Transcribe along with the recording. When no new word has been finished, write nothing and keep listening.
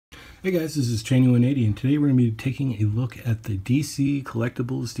Hey guys, this is Trainy180 and today we're going to be taking a look at the DC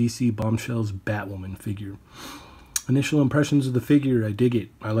Collectibles DC Bombshells Batwoman figure. Initial impressions of the figure, I dig it.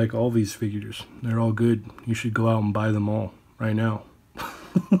 I like all these figures. They're all good. You should go out and buy them all right now.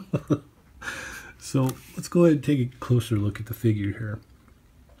 So let's go ahead and take a closer look at the figure here.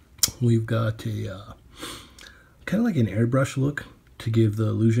 We've got a kind of like an airbrush look to give the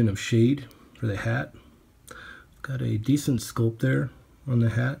illusion of shade for the hat. Got a decent sculpt there on the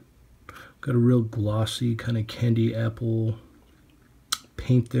hat. Got a real glossy kind of candy apple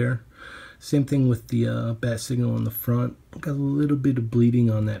paint there. Same thing with the bat signal on the front. Got a little bit of bleeding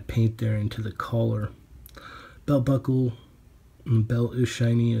on that paint there into the collar. Belt buckle and the belt is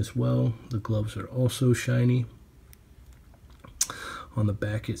shiny as well. The gloves are also shiny. On the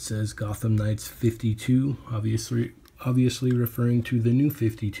back it says Gotham Knights 52, obviously referring to the new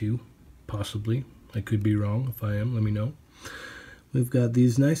 52, possibly. I could be wrong. If I am, let me know. We've got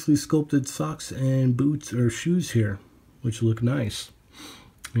these nicely sculpted socks and boots or shoes here, which look nice.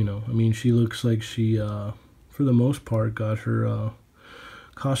 You know, I mean, she looks like she, for the most part, got her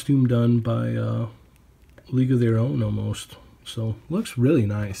costume done by League of Their Own almost. So, looks really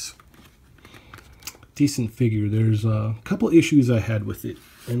nice. Decent figure. There's a couple issues I had with it,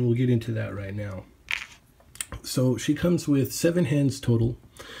 and we'll get into that right now. So, she comes with 7 hands total,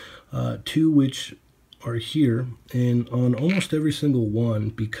 2 which are here, and on almost every single one,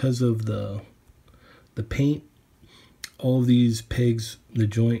 because of the paint, all of these pegs, the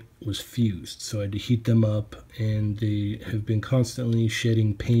joint was fused, so I had to heat them up, and they have been constantly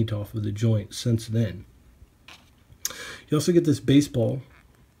shedding paint off of the joint since then. You also get this baseball,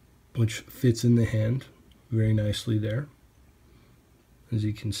 which fits in the hand very nicely there, as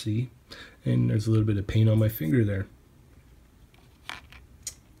you can see, and there's a little bit of paint on my finger there.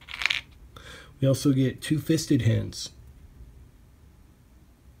 We also get 2 fisted hands,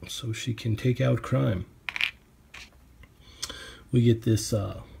 so she can take out crime. We get this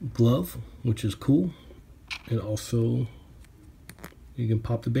glove, which is cool. It also, you can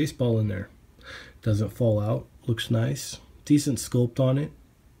pop the baseball in there. Doesn't fall out, looks nice. Decent sculpt on it.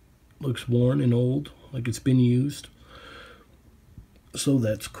 Looks worn and old, like it's been used. So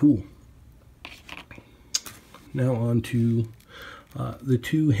that's cool. Now on to the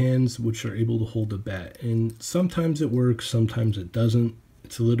 2 hands which are able to hold the bat, and sometimes it works, sometimes it doesn't.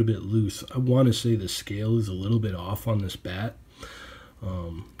 It's a little bit loose. I want to say the scale is a little bit off on this bat.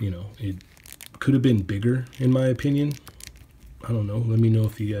 You know, it could have been bigger in my opinion. I don't know, let me know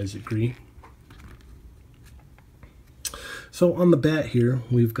if you guys agree. So on the bat here,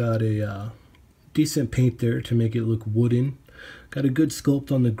 we've got a decent paint there to make it look wooden. Got a good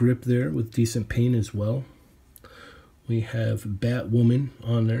sculpt on the grip there with decent paint as well. We have Batwoman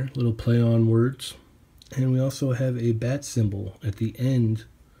on there, little play on words. And we also have a bat symbol at the end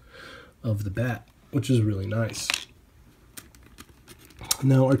of the bat, which is really nice.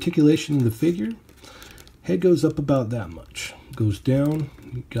 Now, articulation of the figure. Head goes up about that much. Goes down.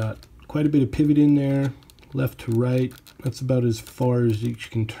 You've got quite a bit of pivot in there, left to right. That's about as far as you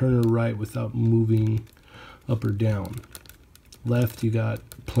can turn her right without moving up or down. Left, you got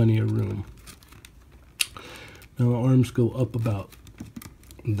plenty of room. Now the arms go up about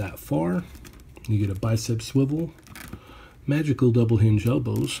that far. You get a bicep swivel, magical double hinge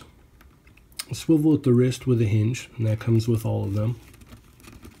elbows, a swivel at the wrist with a hinge, and that comes with all of them.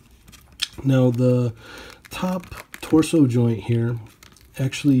 Now the top torso joint here,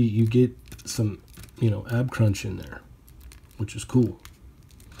 actually you get some, ab crunch in there, which is cool.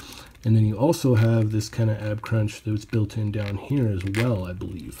 And then you also have this kind of ab crunch that's built in down here as well, I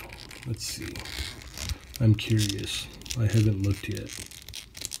believe. Let's see. I'm curious. I haven't looked yet.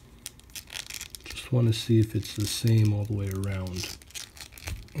 Just want to see if it's the same all the way around.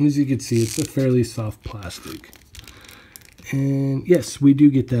 And as you can see, it's a fairly soft plastic. And yes, we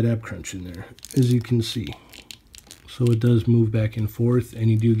do get that ab crunch in there, as you can see. So it does move back and forth, and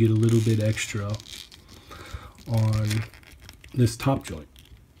you do get a little bit extra on this top joint.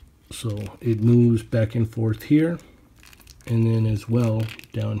 So it moves back and forth here, and then as well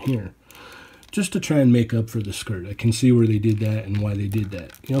down here, just to try and make up for the skirt. I can see where they did that and why they did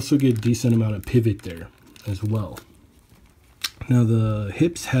that. You also get a decent amount of pivot there as well. Now the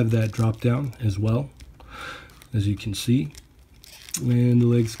hips have that drop down as well, as you can see. And the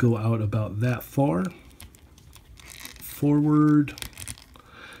legs go out about that far. Forward.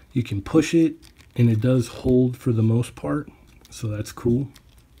 You can push it, and it does hold for the most part, so that's cool.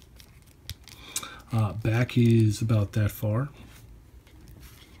 Back is about that far.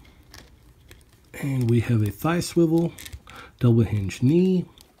 And we have a thigh swivel, double hinge knee,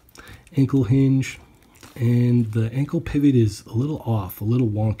 ankle hinge, and the ankle pivot is a little off, a little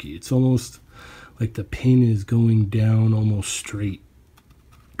wonky. It's almost like the pin is going down almost straight,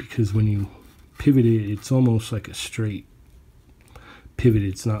 because when you pivot it, it's almost like a straight pivot.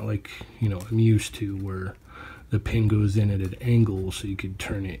 It's not like, you know, I'm used to, where the pin goes in at an angle so you could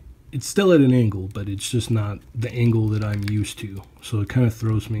turn it. It's still at an angle, but it's just not the angle that I'm used to. So it kind of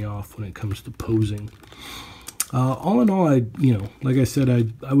throws me off when it comes to posing. All in all, like I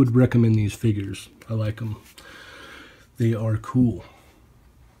said, I would recommend these figures. I like them. They are cool.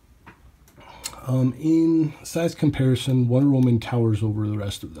 In size comparison, Wonder Woman towers over the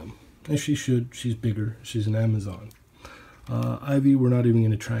rest of them. As she should. She's bigger. She's an Amazon. Ivy, we're not even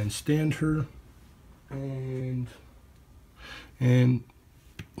going to try and stand her. And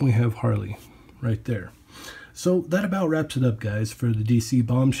we have Harley right there. So that about wraps it up, guys, for the DC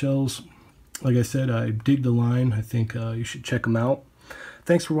Bombshells. Like I said, I dig the line. I think you should check them out.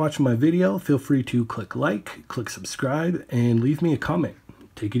 Thanks for watching my video. Feel free to click like, click subscribe, and leave me a comment.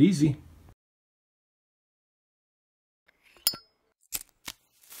 Take it easy.